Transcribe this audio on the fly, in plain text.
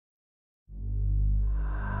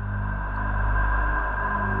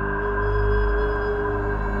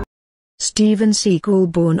Steven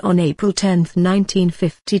Seagal, born on April 10,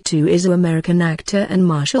 1952, is an American actor and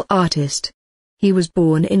martial artist. He was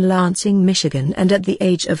born in Lansing, Michigan, and at the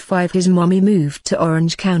age of 5 his mommy moved to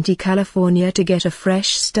Orange County, California to get a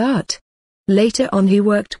fresh start. Later on he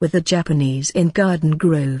worked with the Japanese in Garden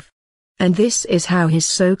Grove. And this is how his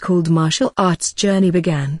so-called martial arts journey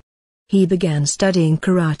began. He began studying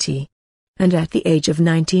karate. And at the age of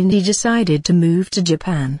 19 he decided to move to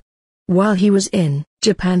Japan. While he was in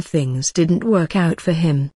Japan, things didn't work out for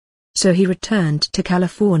him. So he returned to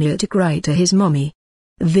California to cry to his mommy.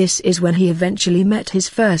 This is when he eventually met his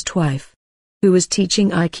first wife, who was teaching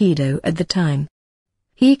Aikido at the time.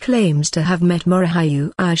 He claims to have met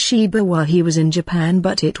Morihei Ueshiba while he was in Japan,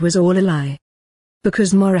 but it was all a lie.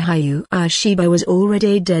 Because Morihei Ueshiba was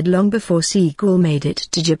already dead long before Seagal made it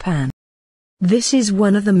to Japan. This is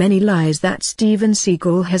one of the many lies that Steven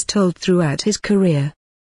Seagal has told throughout his career.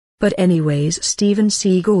 But anyways, Steven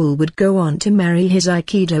Seagal would go on to marry his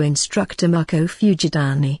Aikido instructor Mako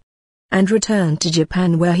Fujitani, and return to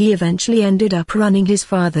Japan, where he eventually ended up running his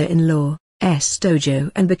father-in-law's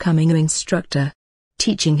dojo and becoming an instructor,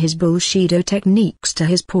 teaching his Bushido techniques to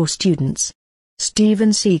his poor students.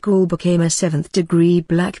 Steven Seagal became a 7th degree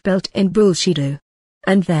black belt in Bushido.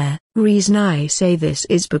 And the reason I say this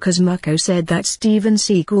is because Mako said that Steven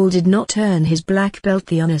Seagal did not earn his black belt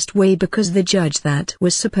the honest way, because the judge that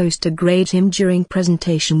was supposed to grade him during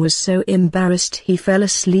presentation was so embarrassed he fell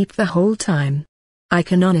asleep the whole time. I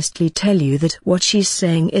can honestly tell you that what she's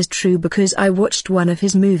saying is true, because I watched one of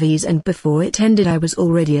his movies and before it ended I was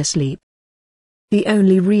already asleep. The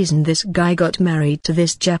only reason this guy got married to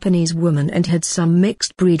this Japanese woman and had some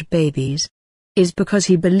mixed breed babies is because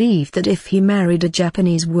he believed that if he married a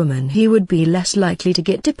Japanese woman he would be less likely to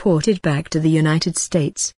get deported back to the United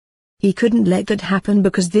States. He couldn't let that happen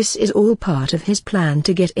because this is all part of his plan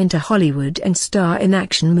to get into Hollywood and star in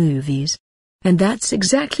action movies. And that's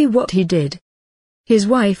exactly what he did. His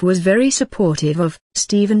wife was very supportive of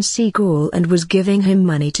Steven Seagal and was giving him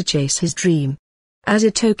money to chase his dream. As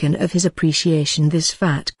a token of his appreciation, this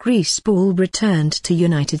fat greaseball returned to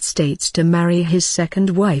United States to marry his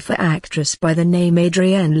second wife, a actress by the name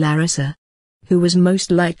Adrienne Larissa, who was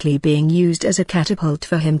most likely being used as a catapult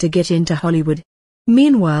for him to get into Hollywood.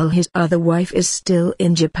 Meanwhile, his other wife is still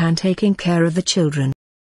in Japan taking care of the children.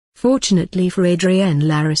 Fortunately for Adrienne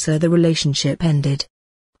Larissa, the relationship ended,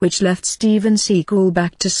 which left Steven Seagal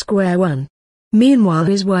back to square one. Meanwhile,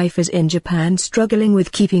 his wife is in Japan struggling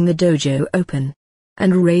with keeping the dojo open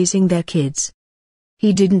and raising their kids.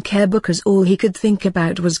 He didn't care because all he could think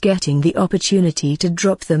about was getting the opportunity to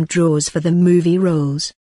drop them draws for the movie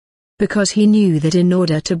roles. Because he knew that in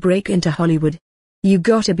order to break into Hollywood, you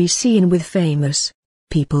gotta be seen with famous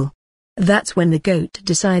people. That's when the GOAT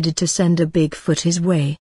decided to send a Bigfoot his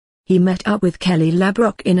way. He met up with Kelly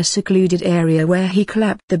LeBrock in a secluded area where he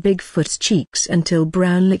clapped the Bigfoot's cheeks until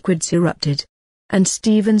brown liquids erupted. And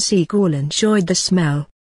Steven Seagal enjoyed the smell.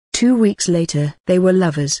 2 weeks later, they were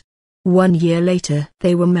lovers. 1 year later,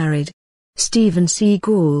 they were married. Steven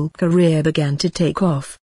Seagal's career began to take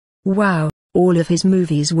off. Wow, all of his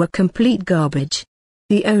movies were complete garbage.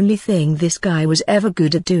 The only thing this guy was ever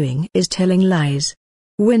good at doing is telling lies,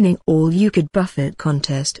 winning all-you-could-buffet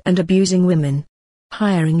contest and abusing women,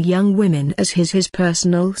 hiring young women as his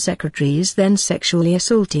personal secretaries, then sexually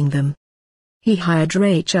assaulting them. He hired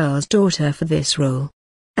Ray Charles' daughter for this role,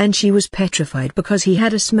 and she was petrified because he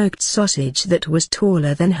had a smoked sausage that was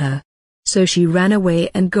taller than her. So she ran away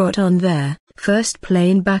and got on their first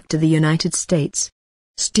plane back to the United States.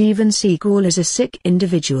 Steven Seagal is a sick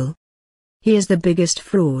individual. He is the biggest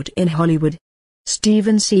fraud in Hollywood.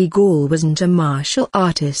 Steven Seagal wasn't a martial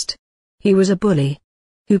artist. He was a bully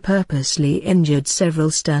who purposely injured several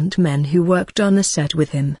stuntmen who worked on the set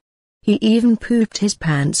with him. He even pooped his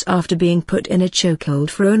pants after being put in a chokehold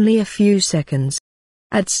for only a few seconds.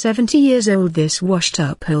 At 70 years old, this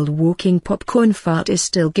washed-up old walking popcorn fart is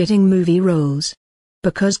still getting movie roles.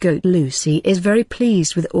 Because Goat Lucy is very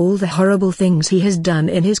pleased with all the horrible things he has done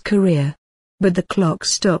in his career. But the clock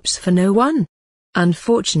stops for no one.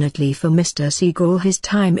 Unfortunately for Mr. Seagal, his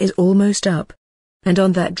time is almost up. And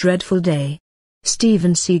on that dreadful day,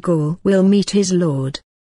 Steven Seagal will meet his lord,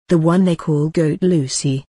 the one they call Goat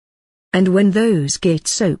Lucy. And when those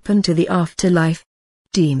gates open to the afterlife,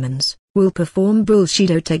 demons will perform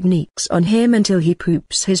Bushido techniques on him until he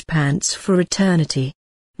poops his pants for eternity.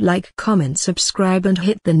 Like, comment, subscribe and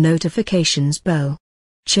hit the notifications bell.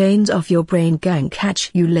 Chains off your brain gang,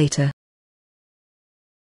 catch you later.